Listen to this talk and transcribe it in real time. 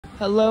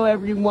Hello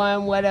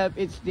everyone, what up?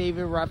 It's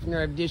David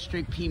Ruffner of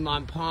District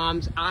Piedmont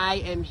Palms. I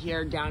am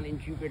here down in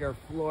Jupiter,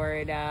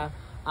 Florida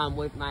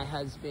with my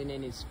husband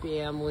and his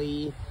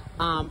family.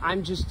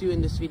 I'm just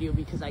doing this video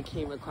because I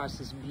came across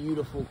this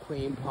beautiful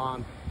queen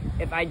palm.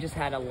 If I just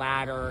had a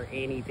ladder or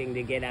anything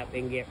to get up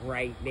and get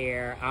right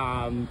there.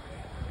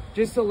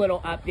 Just a little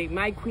update.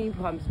 My queen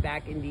palms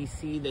back in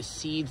DC, the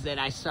seeds that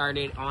I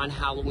started on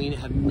Halloween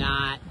have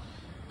not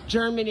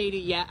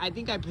germinated yet. I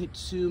think I put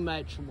too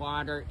much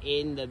water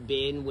in the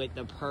bin with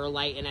the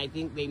perlite and I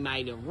think they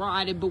might have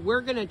rotted, but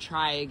we're gonna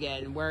try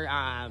again. We're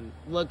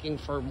looking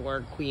for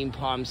more queen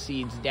palm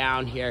seeds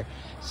down here,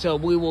 so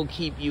we will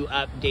keep you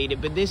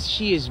updated. But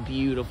she is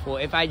beautiful.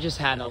 If I just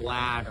had a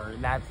ladder,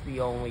 that's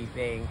the only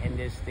thing, and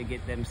just to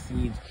get them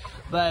seeds.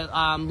 But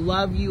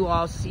love you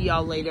all. See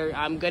y'all later.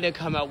 I'm gonna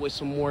come up with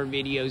some more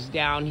videos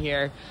down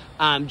here,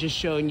 just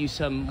showing you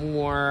some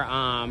more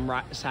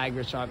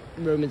Sagres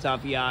Roman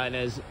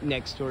Zappianas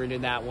next door to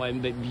that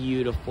one, but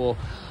beautiful.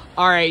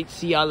 All right,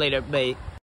 see y'all later. Bye.